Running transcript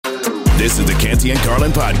This is the Canty and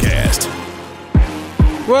Carlin podcast.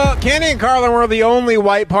 Well, Canty and Carlin were the only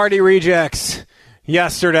white party rejects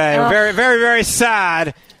yesterday. Very, very, very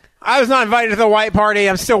sad. I was not invited to the white party.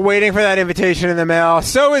 I'm still waiting for that invitation in the mail.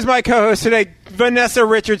 So is my co-host today, Vanessa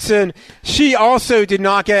Richardson. She also did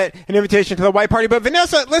not get an invitation to the white party. But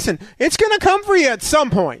Vanessa, listen, it's going to come for you at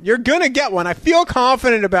some point. You're going to get one. I feel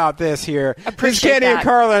confident about this here. This is Canty and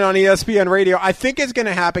Carlin on ESPN Radio. I think it's going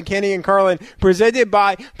to happen. Canty and Carlin presented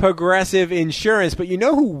by Progressive Insurance. But you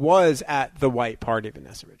know who was at the white party,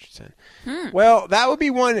 Vanessa Richardson? Well, that would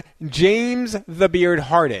be one James the Beard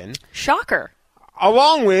Harden. Shocker.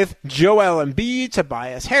 Along with Joel Embiid,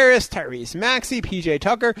 Tobias Harris, Tyrese Maxey, PJ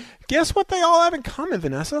Tucker. Guess what they all have in common,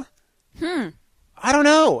 Vanessa? I don't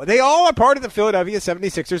know. They all are part of the Philadelphia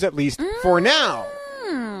 76ers, at least for now.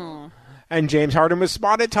 And James Harden was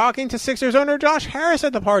spotted talking to Sixers owner Josh Harris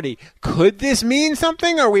at the party. Could this mean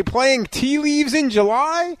something? Are we playing tea leaves in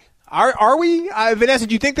July? Are we? Vanessa,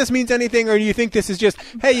 do you think this means anything, or do you think this is just,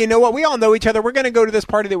 hey, you know what? We all know each other. We're going to go to this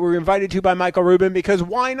party that we were invited to by Michael Rubin because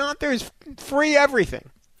why not? There's free everything.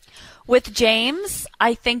 With James,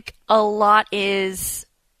 I think a lot is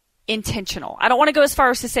intentional. I don't want to go as far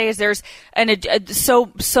as to say as there's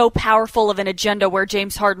so powerful of an agenda where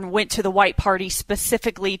James Harden went to the white party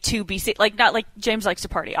specifically to be not like James likes to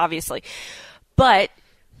party, obviously, but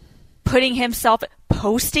putting himself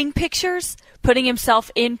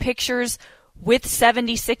in pictures with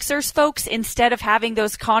 76ers folks instead of having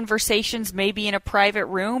those conversations maybe in a private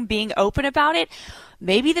room, being open about it,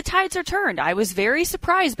 maybe the tides are turned. I was very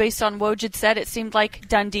surprised based on what Woj said. It seemed like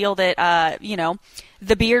done deal that,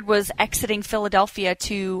 the Beard was exiting Philadelphia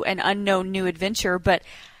to an unknown new adventure, but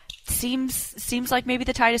seems like maybe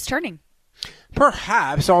the tide is turning.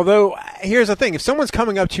 Perhaps, although here's the thing. If someone's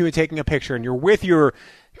coming up to you and taking a picture and you're with your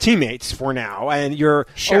teammates for now and your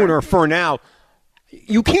owner for now,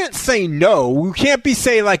 you can't say no. You can't be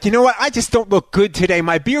saying like, you know what, I just don't look good today.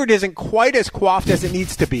 My beard isn't quite as coiffed as it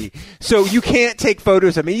needs to be. So you can't take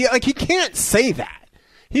photos of me. Like, he can't say that.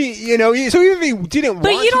 So even if he didn't want to take the photo.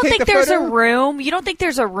 But you don't think there's a room? You don't think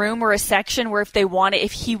there's a room or a section where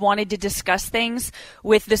if he wanted to discuss things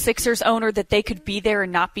with the Sixers owner that they could be there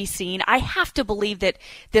and not be seen? I have to believe that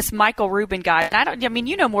this Michael Rubin guy,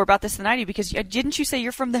 you know more about this than I do because didn't you say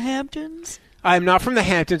you're from the Hamptons? I'm not from the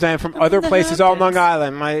Hamptons. I am from other places all Long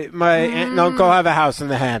Island. My aunt and uncle have a house in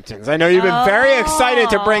the Hamptons. I know you've been very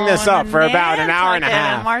excited to bring this up for about an hour and a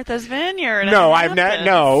half. Martha's Vineyard. No, I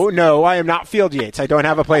am not Field Yates. I don't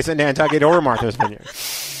have a place in Nantucket or Martha's Vineyard.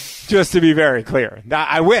 Just to be very clear.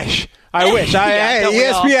 I wish.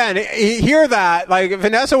 ESPN, hear that. Like,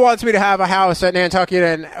 Vanessa wants me to have a house at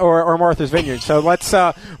Nantucket or Martha's Vineyard. So let's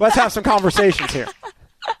have some conversations here.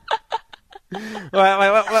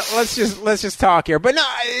 Let's just talk here. But no,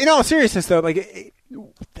 in all seriousness though, like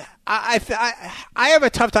I have a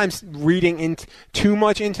tough time reading too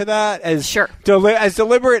much into that as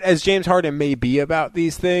deliberate as James Harden may be about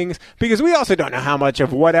these things, because we also don't know how much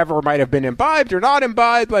of whatever might have been imbibed or not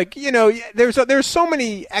imbibed. Like, there's so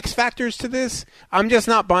many X factors to this. I'm just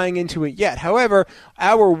not buying into it yet. However,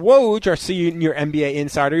 our Woj, our senior NBA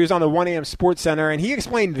insider, he was on the 1 a.m. Sports Center, and he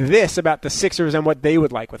explained this about the Sixers and what they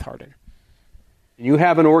would like with Harden. You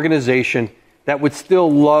have an organization that would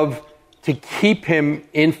still love to keep him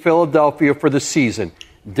in Philadelphia for the season.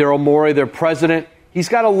 Daryl Morey, their president, he's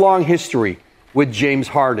got a long history with James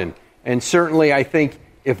Harden. And certainly I think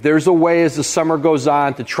if there's a way as the summer goes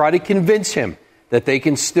on to try to convince him that they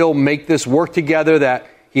can still make this work together, that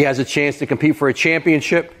he has a chance to compete for a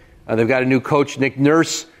championship. They've got a new coach, Nick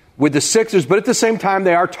Nurse, with the Sixers. But at the same time,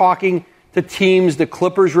 they are talking to teams. The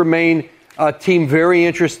Clippers remain a team very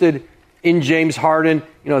interested in James Harden.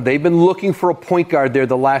 They've been looking for a point guard there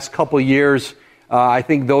the last couple of years. I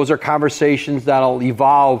think those are conversations that'll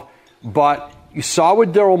evolve. But you saw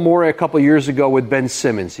with Daryl Morey a couple of years ago with Ben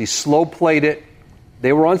Simmons. He slow played it.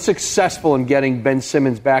 They were unsuccessful in getting Ben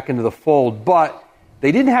Simmons back into the fold, but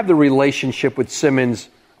they didn't have the relationship with Simmons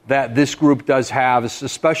that this group does have,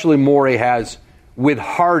 especially Morey has with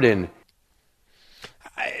Harden.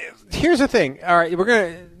 Here's the thing. All right, we're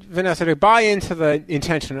going to, Vanessa, to buy into the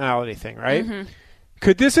intentionality thing, right? Mm-hmm.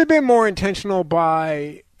 Could this have been more intentional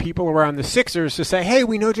by people around the Sixers to say, hey,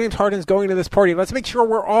 we know James Harden's going to this party. Let's make sure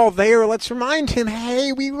we're all there. Let's remind him,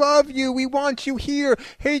 hey, we love you. We want you here.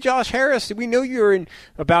 Hey, Josh Harris, we know you're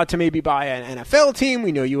about to maybe buy an NFL team.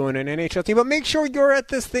 We know you own an NHL team, but make sure you're at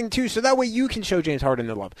this thing too, so that way you can show James Harden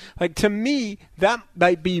the love. Like, to me, that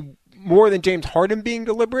might be more than James Harden being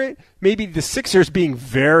deliberate, maybe the Sixers being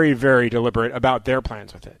very, very deliberate about their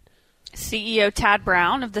plans with it. CEO Tad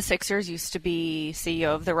Brown of the Sixers used to be CEO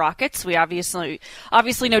of the Rockets. We obviously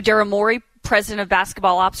know Daryl Morey president of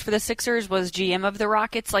basketball ops for the Sixers, was GM of the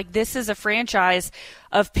Rockets. Like, this is a franchise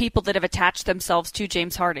of people that have attached themselves to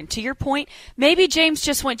James Harden. To your point, maybe James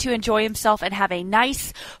just went to enjoy himself and have a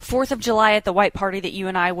nice 4th of July at the white party that you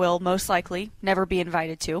and I will most likely never be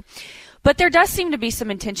invited to. But there does seem to be some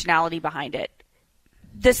intentionality behind it.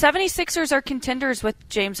 The 76ers are contenders with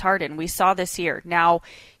James Harden. We saw this year. Now,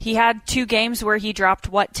 he had 2 games where he dropped,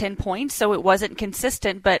 10 points, so it wasn't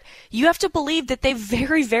consistent. But you have to believe that they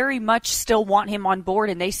very, very much still want him on board,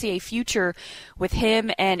 and they see a future with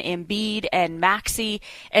him and Embiid and Maxey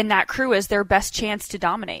and that crew as their best chance to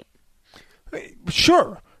dominate.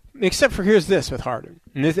 Sure, except for here's this with Harden.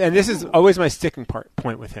 And this is always my sticking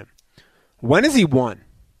point with him. When has he won?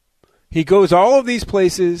 He goes all of these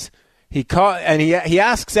places. He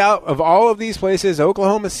asks out of all of these places,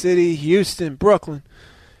 Oklahoma City, Houston, Brooklyn.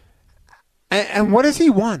 And what has he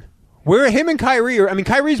won? Where him and Kyrie are,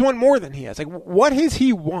 Kyrie's won more than he has. Like, what has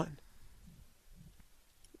he won?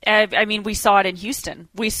 We saw it in Houston.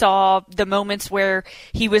 We saw the moments where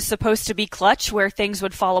he was supposed to be clutch, where things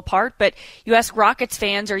would fall apart. But you ask Rockets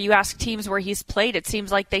fans or you ask teams where he's played, it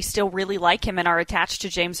seems like they still really like him and are attached to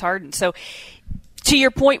James Harden. So, to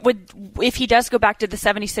your point, if he does go back to the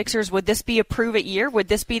 76ers, would this be a prove-it year? Would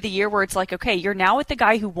this be the year where it's like, okay, you're now with the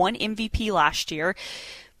guy who won MVP last year.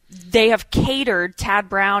 They have catered, Tad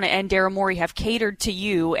Brown and Daryl Morey have catered to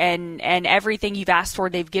you and everything you've asked for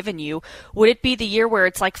they've given you. Would it be the year where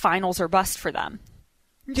it's like finals or bust for them?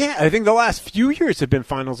 Yeah, I think the last few years have been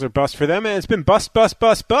finals or bust for them, and it's been bust, bust,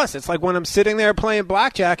 bust, bust. It's like when I'm sitting there playing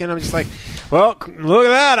blackjack, and I'm just like, well, look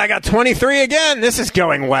at that, I got 23 again. This is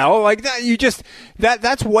going well. Like that,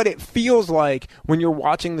 that's what it feels like when you're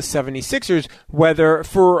watching the 76ers, whether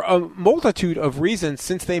for a multitude of reasons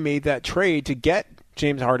since they made that trade to get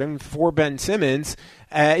James Harden for Ben Simmons.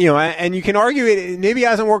 And you can argue it maybe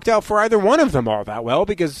hasn't worked out for either one of them all that well,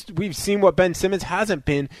 because we've seen what Ben Simmons hasn't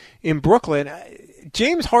been in Brooklyn.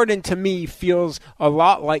 James Harden, to me, feels a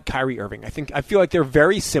lot like Kyrie Irving. I feel like they're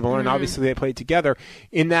very similar, and obviously they played together,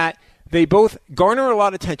 in that they both garner a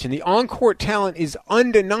lot of attention. The on-court talent is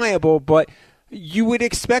undeniable, but you would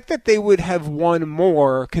expect that they would have won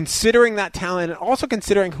more considering that talent and also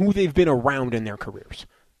considering who they've been around in their careers.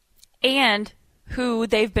 And who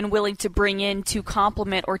they've been willing to bring in to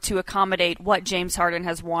complement or to accommodate what James Harden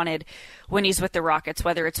has wanted when he's with the Rockets,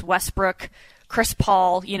 whether it's Westbrook, Chris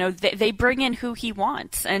Paul, they bring in who he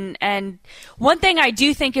wants. And one thing I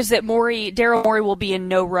do think is that Daryl Morey will be in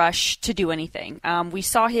no rush to do anything. We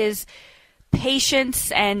saw his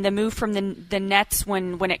patience and the move from the Nets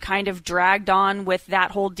when it kind of dragged on with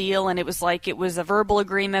that whole deal, and it was like it was a verbal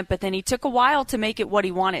agreement, but then he took a while to make it what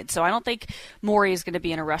he wanted. So I don't think Morey is going to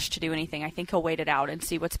be in a rush to do anything. I think he'll wait it out and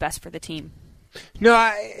see what's best for the team.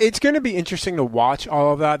 No, it's going to be interesting to watch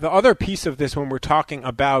all of that. The other piece of this when we're talking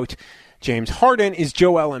about James Harden is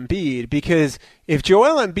Joel Embiid, because if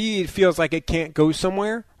Joel Embiid feels like it can't go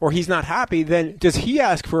somewhere or he's not happy, then does he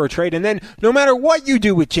ask for a trade? And then no matter what you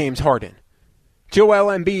do with James Harden, Joel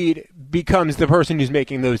Embiid becomes the person who's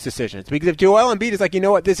making those decisions. Because if Joel Embiid is like, you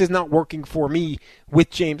know what, this is not working for me with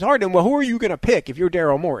James Harden, well, who are you going to pick if you're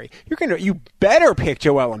Daryl Morey? You better pick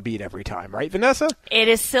Joel Embiid every time, right, Vanessa? It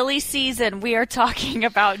is silly season. We are talking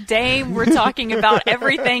about Dame. We're talking about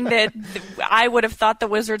everything that I would have thought the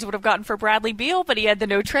Wizards would have gotten for Bradley Beal, but he had the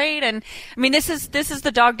no trade. And this is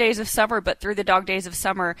the dog days of summer, but through the dog days of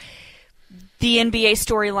summer, the NBA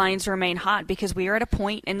storylines remain hot because we are at a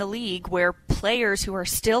point in the league where players who are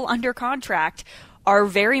still under contract are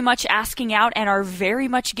very much asking out and are very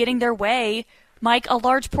much getting their way, Mike, a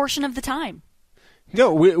large portion of the time.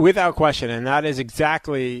 No, without question, and that is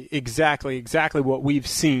exactly what we've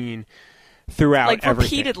seen throughout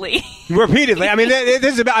everything. Repeatedly.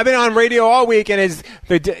 I've been on radio all week, and it's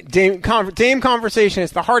the Dame conversation,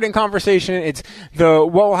 it's the Harden conversation, it's the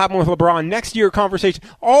what will happen with LeBron next year conversation,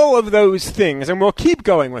 all of those things, and we'll keep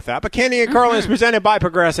going with that. But Candy and Carlin is presented by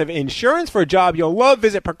Progressive Insurance. For a job you'll love,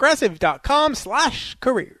 visit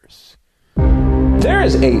progressive.com/careers. There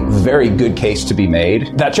is a very good case to be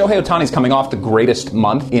made that Shohei Ohtani is coming off the greatest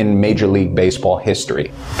month in Major League Baseball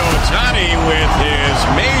history. Ohtani with his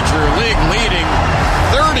Major League leading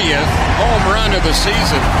 30th home run of the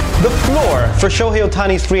season. The floor for Shohei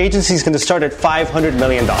Ohtani's free agency is going to start at $500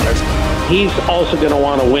 million. He's also going to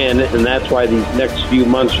want to win, and that's why these next few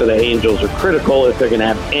months for the Angels are critical if they're going to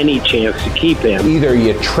have any chance to keep him. Either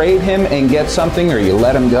you trade him and get something, or you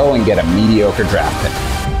let him go and get a mediocre draft pick.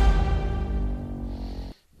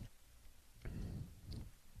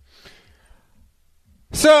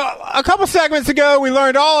 So a couple segments ago, we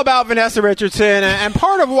learned all about Vanessa Richardson, and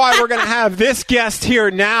part of why we're going to have this guest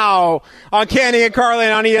here now on Canty and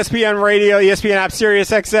Carlin on ESPN Radio, ESPN app,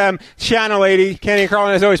 Sirius XM, Channel 80. Canty and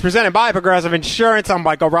Carlin is always presented by Progressive Insurance. I'm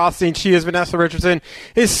Michael Rothstein. She is Vanessa Richardson.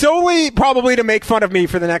 Is solely probably to make fun of me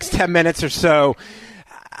for the next 10 minutes or so.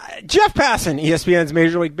 Jeff Passan, ESPN's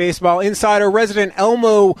Major League Baseball insider, resident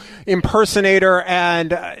Elmo impersonator,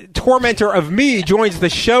 and tormentor of me, joins the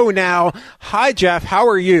show now. Hi, Jeff. How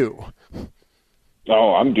are you?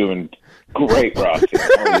 Oh, I'm doing great, Rocky.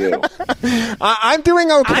 How are you? I'm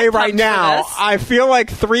doing okay right now. I feel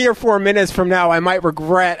like 3 or 4 minutes from now, I might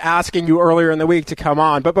regret asking you earlier in the week to come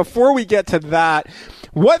on. But before we get to that,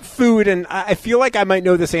 what food, and I feel like I might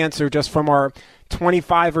know this answer just from our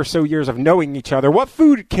 25 or so years of knowing each other, what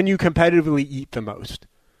food can you competitively eat the most?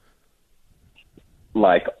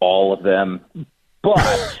 Like all of them,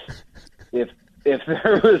 but if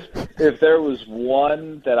there was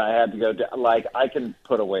one that I had to go to, like, I can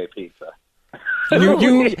put away pizza.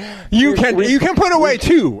 You can put away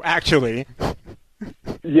two, actually.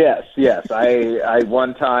 Yes. I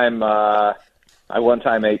one time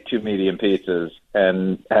ate 2 medium pizzas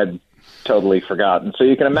and had totally forgotten. So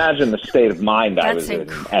you can imagine the state of mind I was in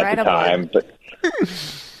at the time. But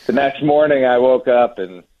the next morning I woke up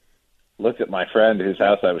and looked at my friend whose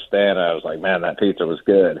house I was staying at. I was like, man, that pizza was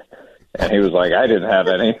good. And he was like, I didn't have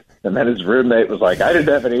any. And then his roommate was like, I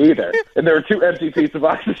didn't have any either. And there were 2 empty pizza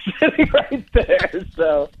boxes sitting right there.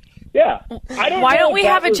 So, yeah. Why don't we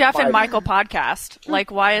have a Jeff and Michael podcast?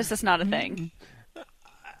 Like, why is this not a thing?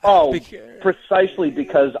 Oh, precisely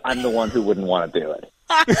because I'm the one who wouldn't want to do it.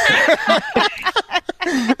 I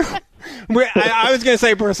was going to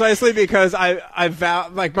say precisely because I vow,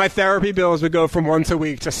 like, my therapy bills would go from once a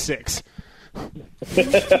week to 6.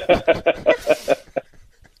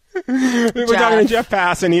 We're talking to Jeff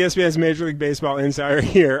Passan, ESPN's Major League Baseball insider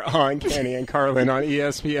here on Canty and Carlin on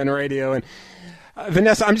ESPN Radio. And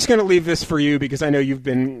Vanessa, I'm just going to leave this for you because I know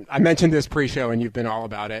I mentioned this pre-show and you've been all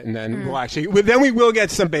about it. And then we will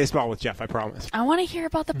get some baseball with Jeff, I promise. I want to hear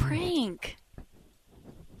about the prank.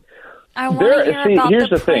 Here's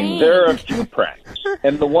the thing. There are a few pranks,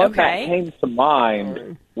 and the one that came to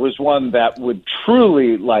mind was one that would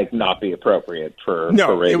truly not be appropriate for radio.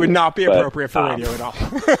 No, it would not be appropriate for radio at all.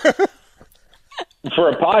 For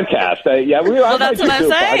a podcast, that's what I'm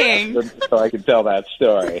saying. So I can tell that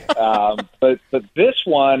story. But this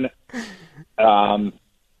one,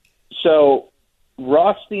 so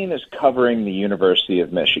Rothstein is covering the University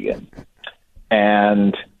of Michigan,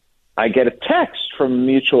 and I get a text from a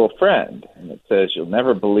mutual friend, and it says, "You'll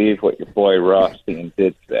never believe what your boy Rothstein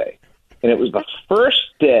did today." And it was the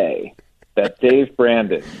first day that Dave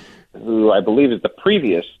Brandon, who I believe is the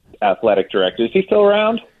previous athletic director, is he still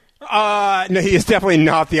around? No, he is definitely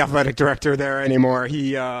not the athletic director there anymore.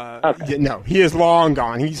 He is long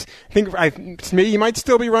gone. He might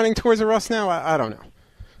still be running Toys R Us now. I don't know.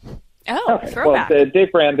 Oh, okay. Throwback. Well,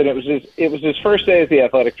 Dave Brandon, it was his first day as the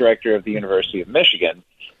athletic director of the University of Michigan.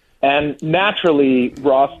 And naturally,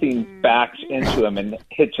 Rothstein backs into him and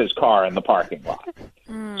hits his car in the parking lot.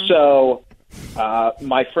 So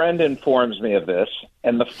my friend informs me of this,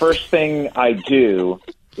 and the first thing I do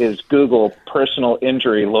is Google personal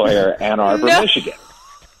injury lawyer, Ann Arbor, Michigan.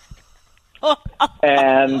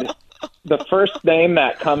 And the first name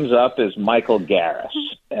that comes up is Michael Garris.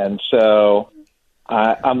 And so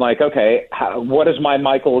I'm like, okay, what is my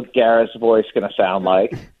Michael Garris voice going to sound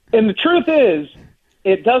like? And the truth is,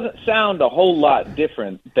 it doesn't sound a whole lot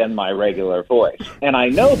different than my regular voice. And I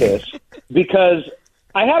know this because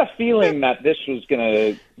I had a feeling that this was going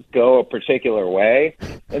to go a particular way.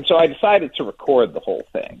 And so I decided to record the whole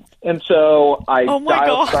thing. And so I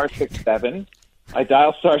dialed *67. I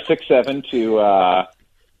dialed *67 to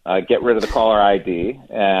get rid of the caller ID.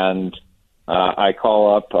 And I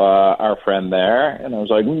call up our friend there, and I was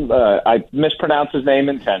like, I mispronounced his name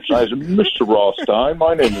intentionally. I said, "Mr. Rothstein,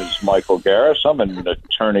 my name is Michael Garris. I'm an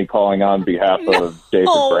attorney calling on behalf of David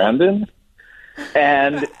Brandon."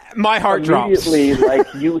 And my heart immediately,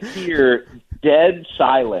 drops. you hear dead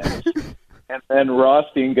silence, and then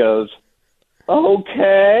Rothstein goes,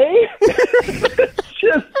 "Okay."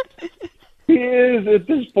 He is at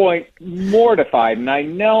this point mortified, and I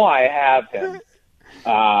know I have him.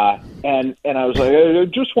 And I was like, I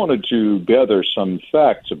just wanted to gather some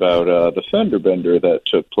facts about the fender bender that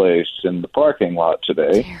took place in the parking lot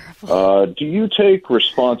today. Do you take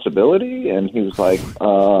responsibility? And he was like,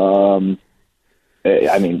 I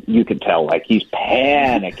mean, you could tell he's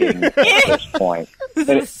panicking at this point.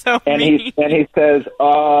 And he says,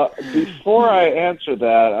 before I answer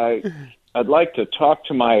that, I'd like to talk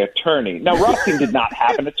to my attorney. Now, Rothstein did not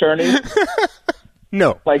have an attorney.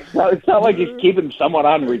 No. Like, it's not like he's keeping someone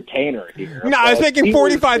on retainer here. No, I was making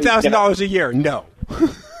 $45,000 a year. No.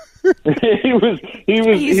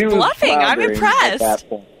 He's bluffing. I'm impressed. At that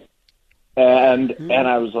point. And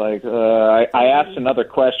I was like, I asked another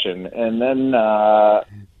question, and then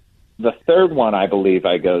the third one I believe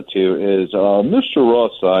I go to is, Mr.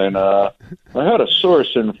 Rothstein, I had a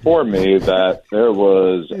source inform me that there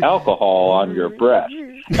was alcohol on your breath.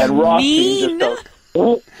 And Rothstein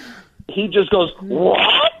just goes,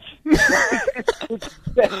 what? It's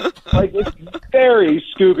very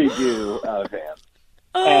Scooby-Doo of him.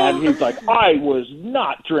 And he's like, I was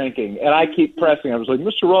not drinking. And I keep pressing. I was like,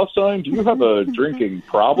 Mr. Rothstein, do you have a drinking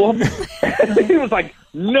problem? And he was like,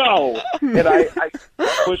 no. And I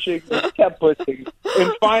kept pushing.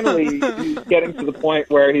 And finally, he's getting to the point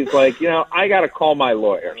where he's like, I got to call my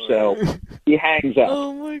lawyer. So he hangs up.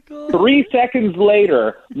 Oh, my God. 3 seconds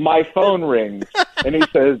later, my phone rings. And he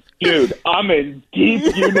says, dude, I'm in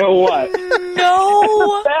deep you-know-what.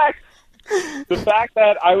 No. The fact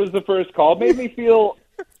that I was the first call made me feel good.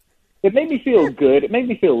 It made me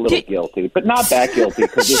feel a little guilty, but not that guilty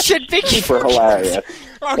because it's super hilarious.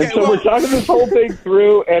 Okay, and so we're talking this whole thing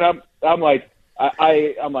through, and I'm like,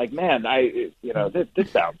 man,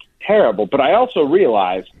 this sounds terrible. But I also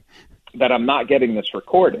realize that I'm not getting this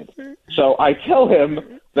recorded. So I tell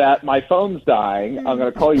him that my phone's dying. I'm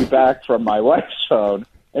going to call you back from my wife's phone,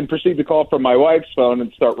 and proceed to call from my wife's phone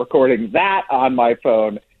and start recording that on my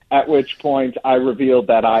phone. At which point I revealed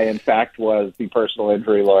that I, in fact, was the personal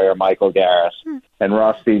injury lawyer, Michael Garris. And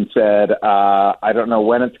Rothstein said, I don't know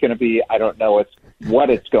when it's going to be. I don't know what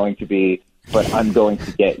it's going to be, but I'm going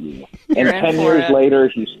to get you. And 10 years later,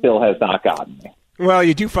 he still has not gotten me. Well,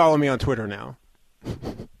 you do follow me on Twitter now.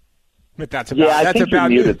 But that's about I think you're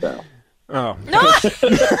muted, though. Oh.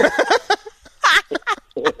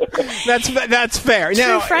 That's fair.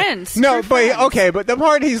 True friends. No, but the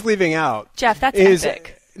part he's leaving out, Jeff, that's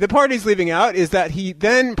epic. The part he's leaving out is that he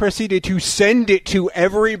then proceeded to send it to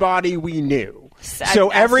everybody we knew. So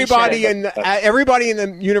everybody in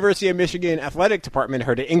the University of Michigan athletic department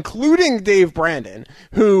heard it, including Dave Brandon,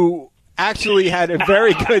 who actually had a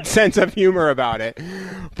very good sense of humor about it.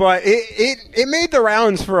 But it made the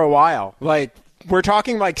rounds for a while. Like, we're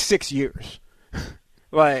talking like 6 years.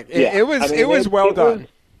 Like, it was well done.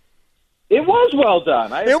 It was well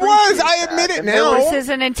done. I admit it now. This is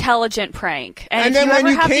an intelligent prank. And if you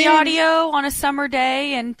ever have the audio on a summer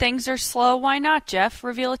day and things are slow, why not, Jeff?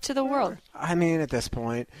 Reveal it to the world. I mean, at this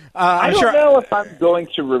point, I don't know if I'm going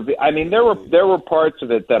to reveal. I mean, there were parts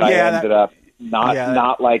of it that I ended up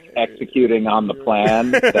not like executing on the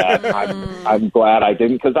plan. That I'm glad I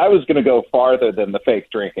didn't, because I was going to go farther than the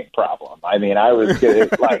fake drinking problem. I mean, I was gonna,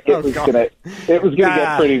 like it was going to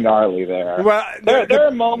get pretty gnarly there. Well, there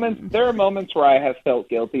are moments where I have felt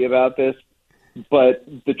guilty about this, but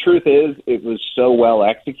the truth is, it was so well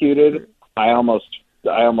executed. I almost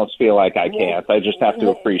feel like I can't. I just have to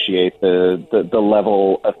appreciate the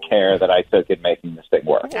level of care that I took in making this thing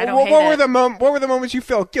work. What were the moments you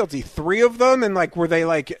felt guilty? 3 of them, and like were they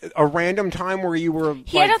like a random time where you were?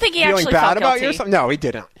 I don't think he feeling actually bad felt about guilty. yourself. No, he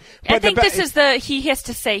didn't. But I think this is he has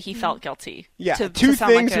to say he felt guilty. Yeah, two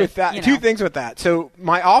things with that. So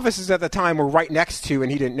my offices at the time were right next to,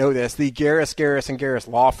 and he didn't know this, the Garris and Garris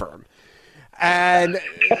law firm. And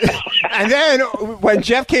then when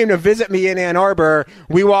Jeff came to visit me in Ann Arbor,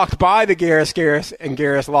 we walked by the Garris and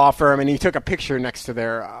Garris law firm, and he took a picture next to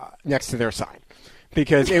their sign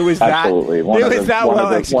because it was absolutely well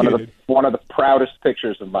executed. One of the proudest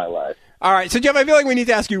pictures of my life. All right, so Jeff, I feel like we need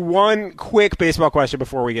to ask you one quick baseball question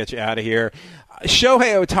before we get you out of here.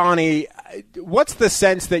 Shohei Ohtani, what's the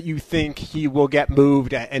sense that you think he will get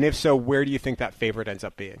moved, and if so, where do you think that favorite ends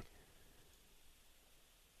up being?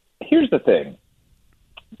 Here's the thing.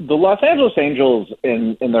 The Los Angeles Angels,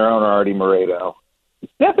 in their owner, Artie Moreno,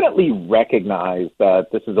 definitely recognize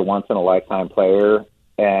that this is a once-in-a-lifetime player.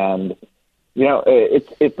 And,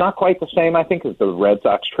 it's not quite the same, I think, as the Red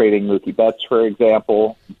Sox trading Mookie Betts, for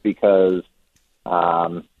example, because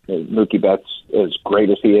Mookie Betts, as great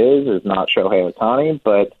as he is not Shohei Ohtani.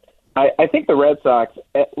 But I think the Red Sox,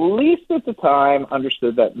 at least at the time,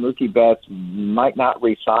 understood that Mookie Betts might not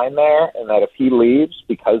re-sign there, and that if he leaves,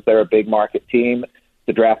 because they're a big market team,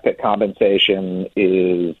 the draft pick compensation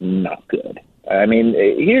is not good. I mean,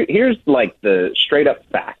 here's like the straight-up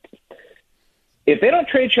fact. If they don't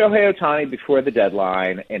trade Shohei Ohtani before the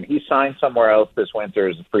deadline and he signs somewhere else this winter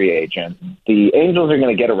as a free agent, the Angels are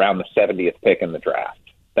going to get around the 70th pick in the draft.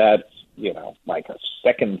 That's, like a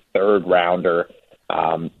second, third rounder.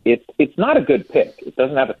 It's not a good pick. It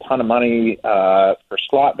doesn't have a ton of money for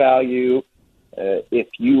slot value. if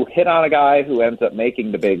you hit on a guy who ends up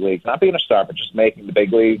making the big leagues, not being a star, but just making the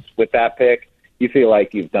big leagues with that pick, you feel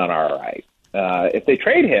like you've done all right. If they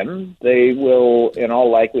trade him, they will, in all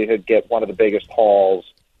likelihood, get one of the biggest hauls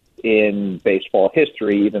in baseball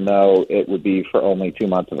history, even though it would be for only 2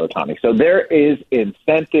 months of Ohtani. So there is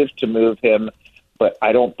incentive to move him, but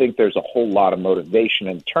I don't think there's a whole lot of motivation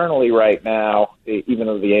internally right now, even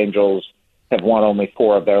though the Angels have won only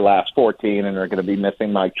 4 of their last 14 and are going to be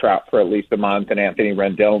missing Mike Trout for at least a month, and Anthony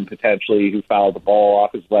Rendon potentially, who fouled the ball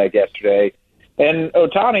off his leg yesterday, and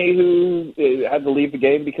Ohtani, who had to leave the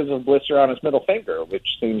game because of a blister on his middle finger,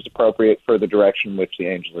 which seems appropriate for the direction in which the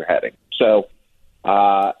Angels are heading. So,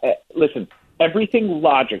 listen, everything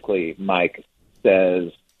logically, Mike,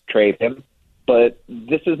 says trade him, but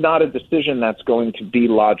this is not a decision that's going to be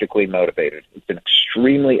logically motivated. It's an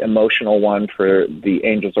extremely emotional one for the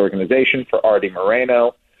Angels organization, for Artie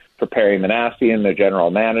Moreno, for Perry Manassian, their general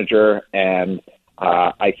manager, and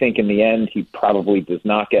I think in the end he probably does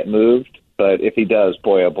not get moved. But if he does,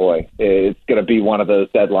 boy, oh boy, it's going to be one of those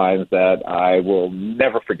deadlines that I will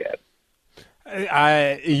never forget.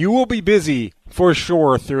 You will be busy for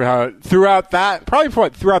sure throughout that, probably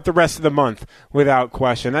throughout the rest of the month, without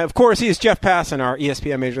question. Of course, he is Jeff Passan, our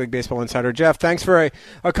ESPN Major League Baseball insider. Jeff, thanks for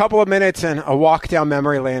a couple of minutes and a walk down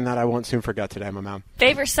memory lane that I won't soon forget today, my man.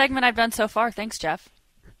 Favorite segment I've done so far. Thanks, Jeff.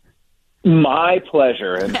 My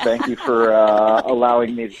pleasure, and thank you for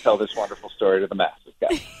allowing me to tell this wonderful story to the masses,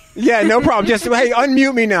 guys. Yeah, no problem. Just, hey,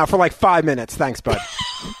 unmute me now for like 5 minutes. Thanks, bud.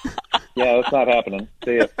 Yeah, that's not happening.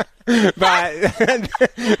 See ya.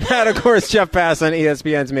 That, of course, Jeff Passan,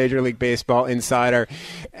 ESPN's Major League Baseball insider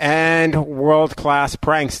and world-class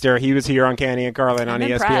prankster. He was here on Canty and Carlin on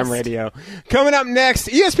ESPN Radio. Coming up next,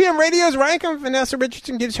 ESPN Radio's ranking. Vanessa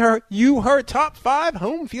Richardson gives you her top 5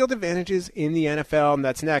 home field advantages in the NFL. And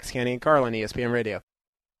that's next, Canty and Carlin, ESPN Radio.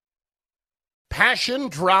 Passion,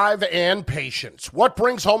 drive, and patience. What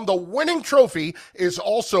brings home the winning trophy is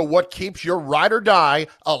also what keeps your ride or die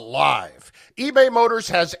alive. eBay Motors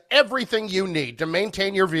has everything you need to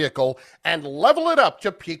maintain your vehicle and level it up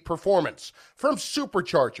to peak performance. From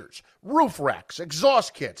superchargers, roof racks,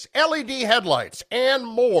 exhaust kits, LED headlights, and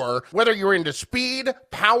more. Whether you're into speed,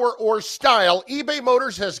 power, or style, eBay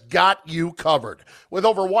Motors has got you covered. With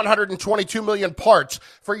over 122 million parts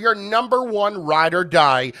for your number one ride or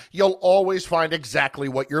die, you'll always find exactly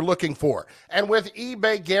what you're looking for. And with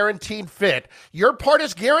eBay Guaranteed Fit, your part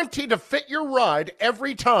is guaranteed to fit your ride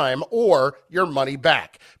every time or your money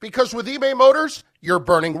back. Because with eBay Motors, you're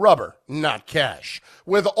burning rubber, not cash.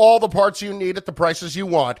 With all the parts you need at the prices you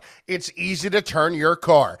want, it's easy to turn your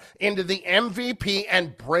car into the MVP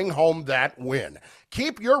and bring home that win.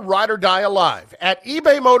 Keep your ride or die alive at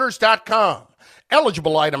ebaymotors.com.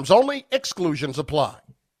 Eligible items only. Exclusions apply.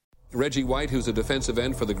 Reggie White, who's a defensive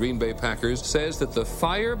end for the Green Bay Packers, says that the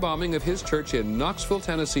firebombing of his church in Knoxville,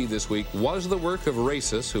 Tennessee this week was the work of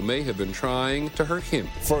racists who may have been trying to hurt him.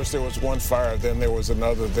 First there was one fire, then there was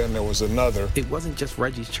another, then there was another. It wasn't just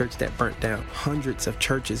Reggie's church that burnt down. Hundreds of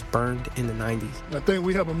churches burned in the 90s. I think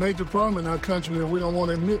we have a major problem in our country that we don't want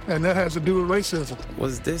to admit, and that has to do with racism.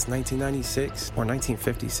 Was this 1996 or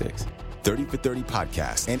 1956? 30 for 30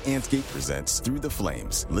 podcast and Anthgate presents Through the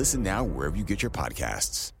Flames. Listen now wherever you get your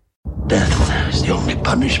podcasts. Death is the only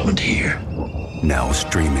punishment here. Now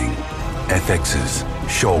streaming, FX's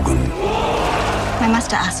Shogun. My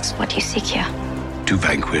master asks what you seek here. To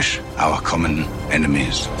vanquish our common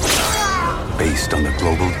enemies. Based on the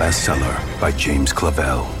global bestseller by James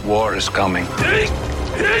Clavell. War is coming. The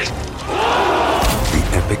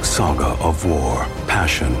epic saga of war,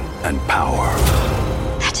 passion, and power.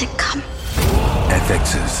 Let it come.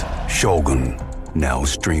 FX's Shogun. Now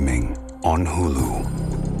streaming on Hulu.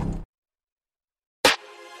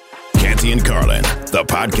 Canty and Carlin, the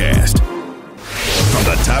podcast. From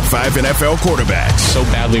the top 5 NFL quarterbacks. So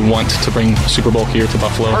badly want to bring Super Bowl here to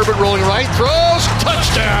Buffalo. Herbert rolling right, throws,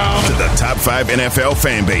 touchdown. To the top 5 NFL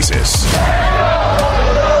fan bases.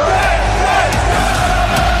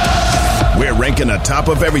 We're ranking the top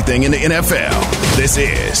of everything in the NFL. This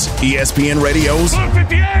is ESPN Radio's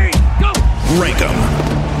 158, go! Rank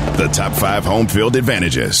 'em. The top 5 home field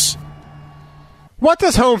advantages. What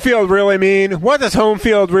does home field really mean? What does home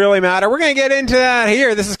field really matter? We're going to get into that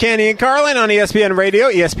here. This is Canty and Carlin on ESPN Radio,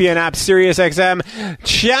 ESPN app, Sirius XM,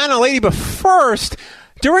 Channel 80. But first,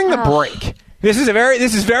 during the break, this is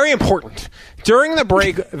very important. During the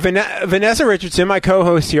break, Vanessa Richardson, my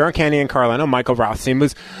co-host here on Canty and Carlin, on Michael Rothstein,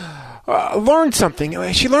 was learned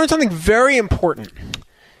something. She learned something very important.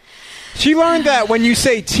 She learned that when you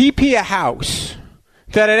say TP a house,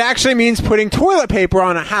 that it actually means putting toilet paper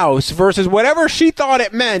on a house versus whatever she thought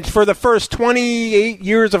it meant for the first 28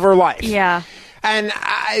 years of her life. Yeah. And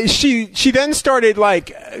she then started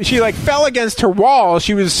she fell against her wall.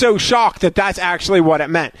 She was so shocked that that's actually what it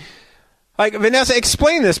meant. Like, Vanessa,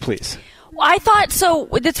 explain this, please. I thought so.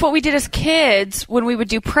 That's what we did as kids when we would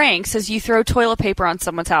do pranks. Is you throw toilet paper on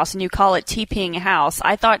someone's house and you call it TPing a house.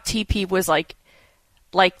 I thought TP was like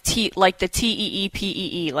the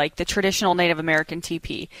TEEPEE, like the traditional Native American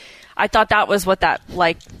TP. I thought that was what that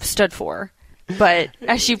stood for. But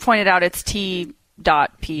as you pointed out, it's T.P.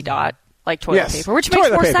 like toilet paper, which makes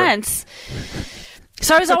more sense.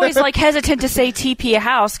 So I was always hesitant to say TP a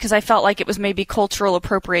house because I felt like it was maybe cultural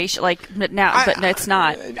appropriation, but it's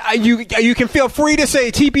not. You can feel free to say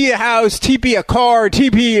TP a house, TP a car,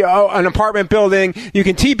 TP an apartment building. You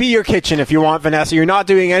can TP your kitchen if you want, Vanessa. You're not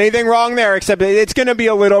doing anything wrong there, except it's going to be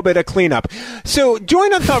a little bit of cleanup. So join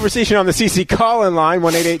the conversation on the CC call-in line,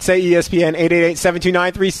 1-888-SAY-ESPN,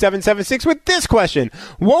 888-729-3776 with this question.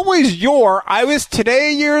 What was your I was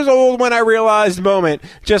today years old when I realized moment,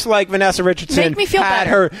 just like Vanessa Richardson? Make me feel had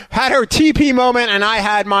her TP moment, and I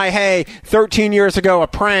had my 13 years ago a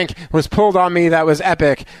prank was pulled on me that was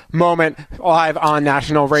epic moment live on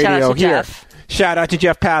national radio here. Jeff. Shout out to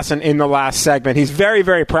Jeff Passan in the last segment. He's very,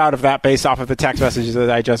 very proud of that based off of the text messages that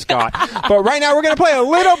I just got. But right now we're going to play a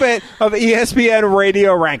little bit of ESPN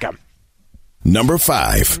Radio Rankum. Number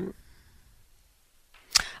 5.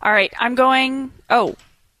 All right, I'm going.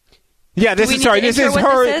 Yeah, this is her.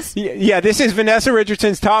 Yeah, this is Vanessa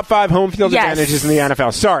Richardson's top 5 home field advantages in the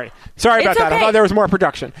NFL. Sorry about that. I thought there was more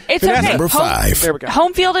production. It's Vanessa, okay. Number 5. There we go.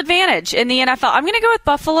 Home field advantage in the NFL. I'm going to go with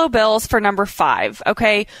Buffalo Bills for number 5.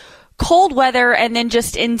 Okay, cold weather and then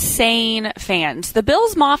just insane fans. The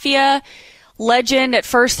Bills Mafia legend. At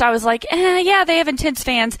first I was like, yeah, they have intense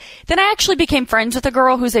fans. Then I actually became friends with a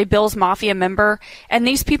girl who's a Bills Mafia member, and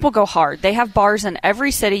these people go hard. They have bars in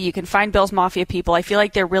every city. You can find Bills Mafia people. I feel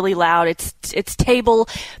like they're really loud. It's table,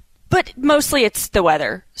 but mostly it's the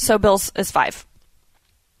weather. So Bills is 5.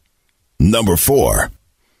 Number 4.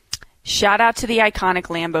 Shout out to the iconic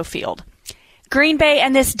Lambeau Field. Green Bay,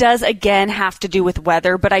 and this does again have to do with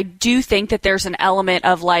weather, but I do think that there's an element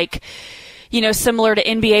of similar to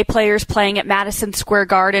NBA players playing at Madison Square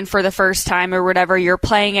Garden for the first time or whatever. You're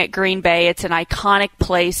playing at Green Bay. It's an iconic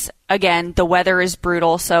place. Again, the weather is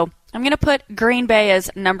brutal. So I'm going to put Green Bay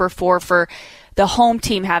as number 4 for the home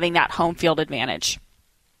team having that home field advantage.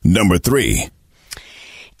 Number 3.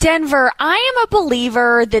 Denver. I am a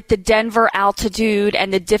believer that the Denver altitude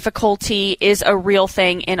and the difficulty is a real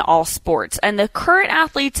thing in all sports. And the current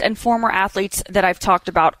athletes and former athletes that I've talked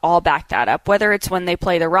about all back that up, whether it's when they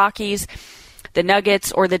play the Rockies, the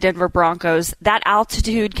Nuggets, or the Denver Broncos. That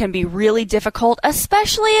altitude can be really difficult,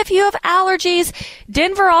 especially if you have allergies.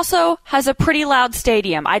 Denver also has a pretty loud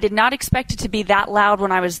stadium. I did not expect it to be that loud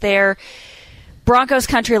when I was there. Broncos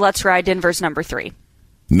country, let's ride. Denver's number 3.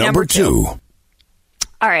 Number 2.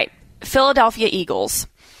 All right, Philadelphia Eagles.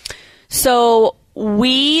 So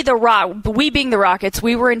we being the Rockets,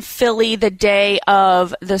 we were in Philly the day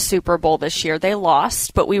of the Super Bowl this year. They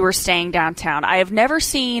lost, but we were staying downtown. I have never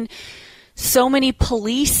seen so many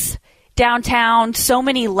police downtown, so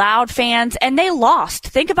many loud fans, and they lost.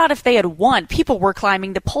 Think about if they had won. People were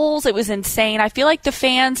climbing the poles. It was insane. I feel like the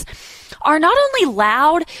fans are not only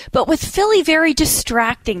loud, but with Philly, very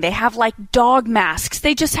distracting. They have dog masks.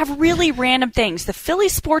 They just have really random things. The Philly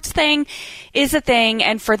sports thing is a thing,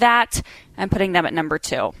 and for that, I'm putting them at number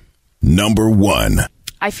 2. Number 1.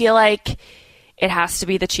 I feel like it has to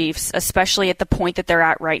be the Chiefs, especially at the point that they're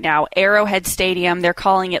at right now. Arrowhead Stadium, they're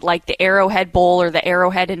calling it the Arrowhead Bowl or the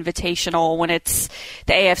Arrowhead Invitational when it's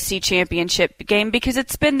the AFC Championship game because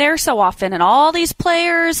it's been there so often. And all these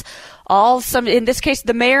players, in this case,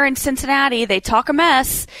 the mayor in Cincinnati, they talk a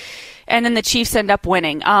mess. And then the Chiefs end up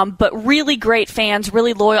winning. But really great fans,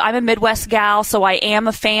 really loyal. I'm a Midwest gal, so I am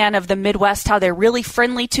a fan of the Midwest, how they're really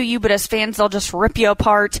friendly to you, but as fans, they'll just rip you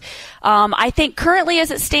apart. I think currently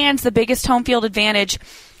as it stands, the biggest home field advantage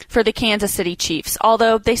for the Kansas City Chiefs,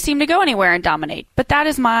 although they seem to go anywhere and dominate. But that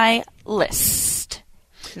is my list.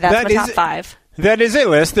 That's my top 5. That is a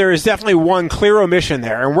list. There is definitely one clear omission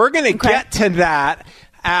there, and we're going to get to that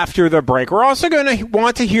after the break. We're also going to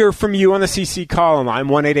want to hear from you on the CC call line,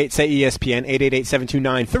 1-888-SAY-ESPN,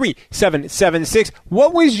 888-729-3776.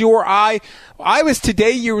 What was your I was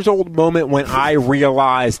today years old moment when I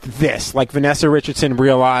realized this, like Vanessa Richardson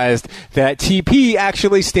realized that TP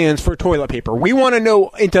actually stands for toilet paper. We want to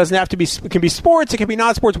know, it doesn't have to be, it can be sports, it can be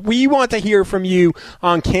not sports. We want to hear from you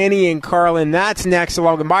on Canty and Carlin. That's next,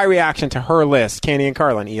 along with my reaction to her list. Canty and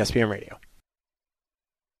Carlin, ESPN Radio.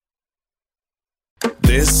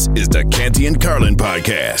 This is the Canty and Carlin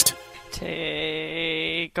podcast.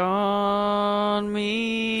 Take on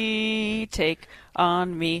me, take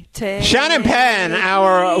on me. Take Shannon Penn,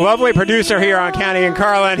 our lovely producer here on Canty and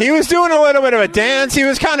Carlin, he was doing a little bit of a dance. He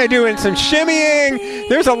was kind of doing some shimmying.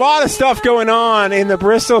 There's a lot of stuff going on in the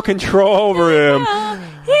Bristol control room.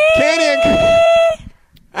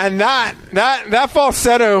 And that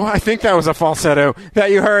falsetto, I think that was a falsetto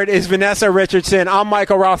that you heard, is Vanessa Richardson. I'm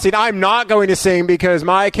Michael Rothstein. I'm not going to sing because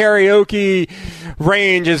my karaoke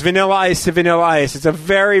range is Vanilla Ice to Vanilla Ice. It's a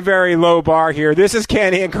very, very low bar here. This is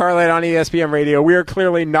Canty and Carlin on ESPN Radio. We are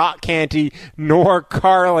clearly not Canty nor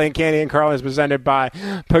Carlin. Canty and Carlin is presented by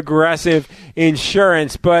Progressive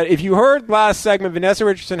Insurance. But if you heard last segment, Vanessa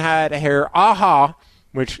Richardson had her aha,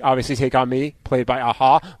 which obviously Take On Me, played by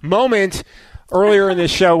Aha, moment earlier in this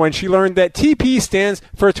show when she learned that TP stands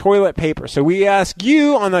for toilet paper. So we ask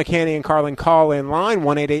you on the Canty and Carlin call-in line,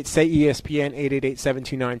 1-888-SAY-ESPN,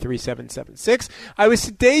 888-729-3776. I was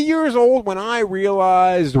today years old when I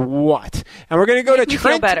realized what? And we're going to go to Trent.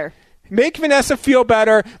 Feel better. Make Vanessa feel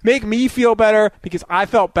better. Make me feel better because I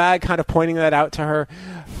felt bad kind of pointing that out to her.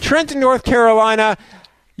 Trenton, North Carolina,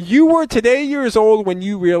 you were today years old when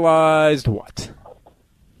you realized what?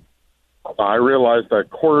 I realized that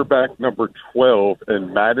quarterback number 12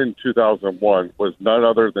 in Madden 2001 was none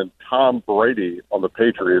other than Tom Brady on the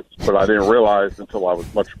Patriots, but I didn't realize until I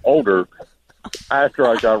was much older after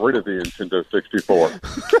I got rid of the Nintendo 64.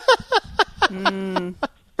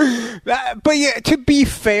 But yeah, to be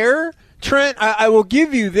fair, Trent, I will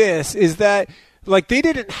give you this, is that like they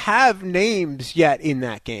didn't have names yet in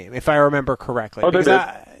that game, if I remember correctly. Oh, they did.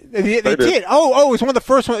 They did. Oh, it was one of the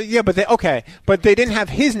first ones. Yeah, but they didn't have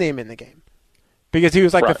his name in the game because he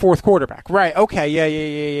was like the fourth quarterback. Right. Okay.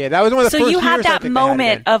 Yeah. That was one of the first. So you had years, that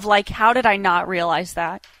moment of like, how did I not realize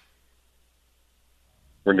that?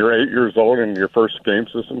 When you're 8 years old and your first game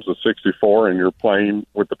system's a 64 and you're playing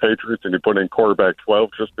with the Patriots and you put in quarterback 12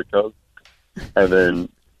 just because, and then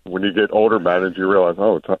when you get older, Madden, you realize,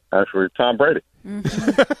 oh, it's actually Tom Brady.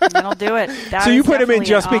 Mm-hmm. That'll do it. So you put him in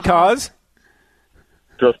just because?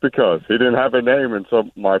 Just because. He didn't have a name, and so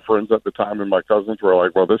my friends at the time and my cousins were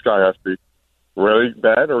like, well, this guy has to be really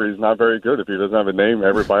bad or he's not very good. If he doesn't have a name,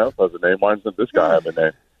 everybody else has a name. Why doesn't this guy have a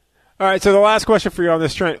name? All right, so the last question for you on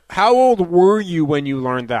this, Trent. How old were you when you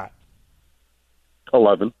learned that?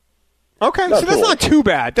 11. Okay, so that's not too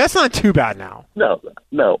bad. That's not too bad now. No.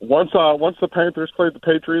 Once the Panthers played the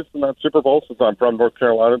Patriots in that Super Bowl, since I'm from North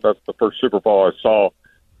Carolina, that's the first Super Bowl I saw.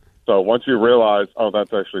 So once you realize, oh,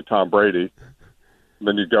 that's actually Tom Brady,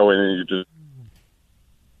 then you go in and you just...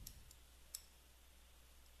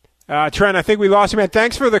 Trent, I think we lost you, man.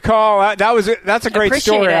 Thanks for the call. That's a great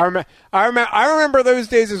story. I remember those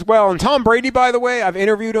days as well. And Tom Brady, by the way, I've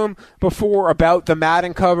interviewed him before about the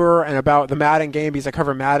Madden cover and about the Madden game because I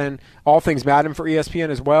cover Madden, all things Madden for ESPN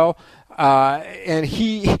as well. And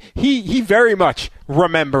he very much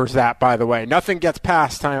remembers that, by the way. Nothing gets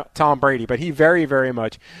past Tom Brady, but he very, very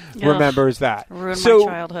much remembers that. Ruined my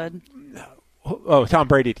childhood. Oh, Tom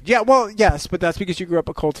Brady. Yeah, well, yes, but that's because you grew up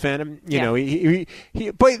a Colts fan. And, you know, he.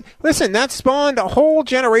 But listen, that spawned a whole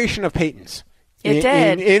generation of Peytons. It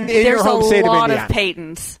did. In your home state of Indiana. There's a lot of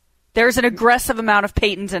Peytons. There's an aggressive amount of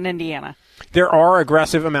Peytons in Indiana. There are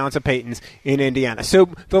aggressive amounts of Peytons in Indiana. So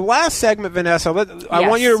the last segment, Vanessa, I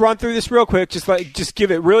want you to run through this real quick. Just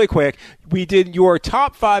give it really quick. We did your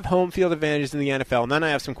top 5 home field advantages in the NFL, and then I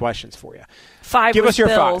have some questions for you. 5 Give was us your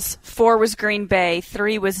Bills, 5. 4 was Green Bay,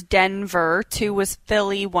 3 was Denver, 2 was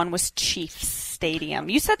Philly, 1 was Chiefs Stadium.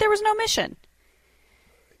 You said there was no mission.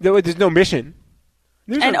 There's no mission.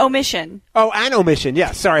 An omission. Oh, an omission.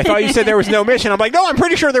 Yes. Sorry. I thought you said there was no mission. I'm like, no, I'm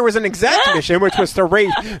pretty sure there was an exact mission, which was to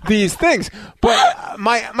rate these things. But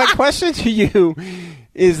my question to you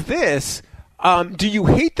is this. Do you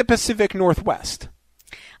hate the Pacific Northwest?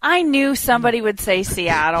 I knew somebody would say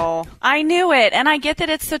Seattle. I knew it. And I get that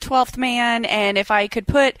it's the 12th man. And if I could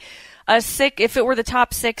put if it were the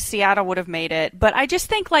top 6, Seattle would have made it. But I just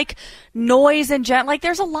think like noise and like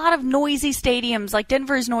there's a lot of noisy stadiums. Like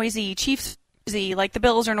Denver's noisy, Chiefs noisy, like the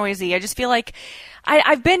Bills are noisy. I just feel like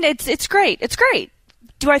I've been, it's great. It's great.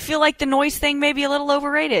 Do I feel like the noise thing may be a little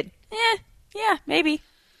overrated? Yeah, maybe.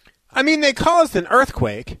 I mean, they caused an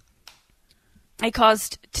earthquake.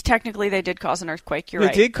 Technically they did cause an earthquake. You're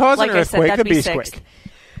right. They did cause an earthquake, that'd a be beastquake. 6th.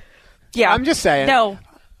 Yeah. I'm just saying. No.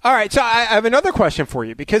 All right, so I have another question for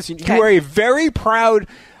you because you are a very proud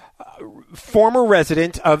former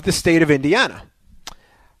resident of the state of Indiana.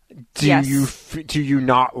 Do you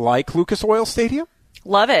not like Lucas Oil Stadium?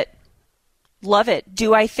 Love it.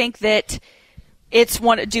 Do I think that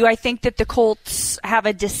do I think that the Colts have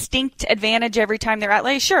a distinct advantage every time they're at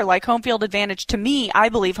LA? Sure, like home field advantage to me, I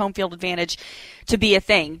believe home field advantage to be a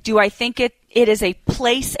thing. Do I think it is a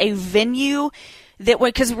place, a venue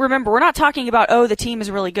because remember, we're not talking about, the team is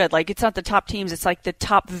really good. Like, it's not the top teams. It's like the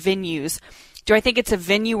top venues. Do I think it's a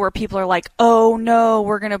venue where people are like, oh, no,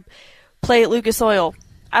 we're going to play at Lucas Oil?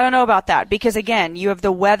 I don't know about that because, again, you have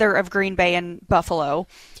the weather of Green Bay and Buffalo.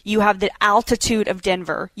 You have the altitude of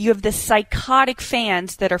Denver. You have the psychotic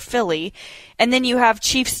fans that are Philly. And then you have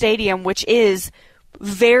Chiefs Stadium, which is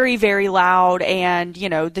very, very loud. And,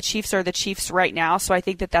 the Chiefs are the Chiefs right now. So I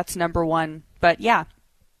think that that's number one. But, yeah,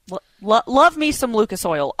 love me some Lucas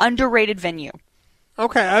Oil. Underrated venue.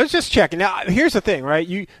 Okay, I was just checking. Now, here's the thing, right?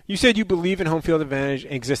 You said you believe in home field advantage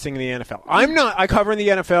existing in the NFL. I'm not. I cover in the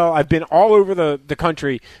NFL. I've been all over the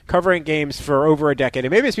country covering games for over a decade.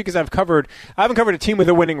 And maybe it's because I haven't covered a team with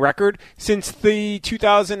a winning record since the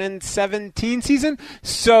 2017 season.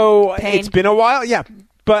 So It's been a while. Yeah.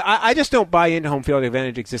 But I just don't buy into home field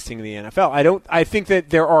advantage existing in the NFL. I think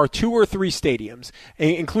that there are 2 or 3 stadiums,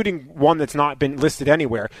 including one that's not been listed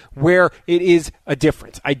anywhere, where it is a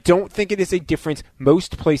difference. I don't think it is a difference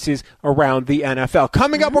most places around the NFL.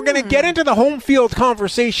 Coming up, we're going to get into the home field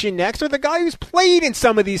conversation next with a guy who's played in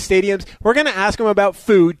some of these stadiums. We're going to ask him about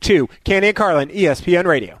food, too. Canty and Carlin, ESPN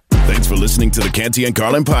Radio. Thanks for listening to the Canty and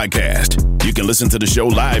Carlin podcast. You can listen to the show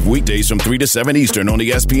live weekdays from 3 to 7 Eastern on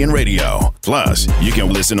ESPN Radio. Plus, you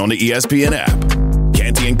can listen on the ESPN app.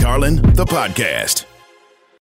 Canty and Carlin, the podcast.